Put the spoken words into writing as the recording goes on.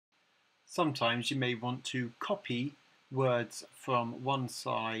Sometimes you may want to copy words from one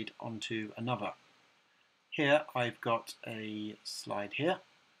slide onto another. Here I've got a slide here,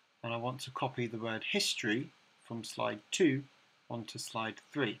 and I want to copy the word history from slide 2 onto slide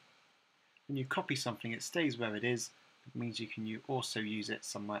 3. When you copy something, it stays where it is. It means you can also use it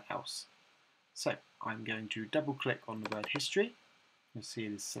somewhere else. So I'm going to double click on the word history. You'll see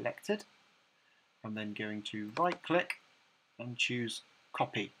it is selected. I'm then going to right click and choose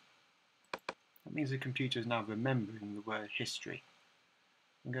copy. That means the computer is now remembering the word history.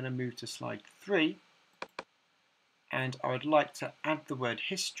 I'm going to move to slide 3, and I would like to add the word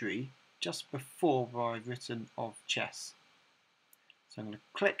history just before where I've written of chess. So I'm going to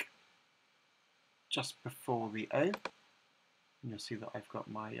click just before the O, and you'll see that I've got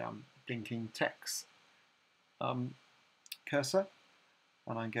my blinking text cursor,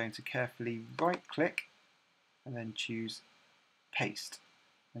 and I'm going to carefully right click and then choose paste.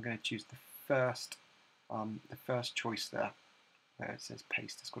 I'm going to choose the first choice there, where it says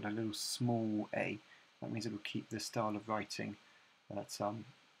paste. It's got a little small a. That means it will keep the style of writing that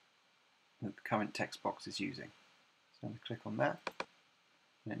the current text box is using. So I'm going to click on that,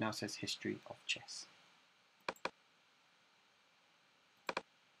 and it now says history of chess.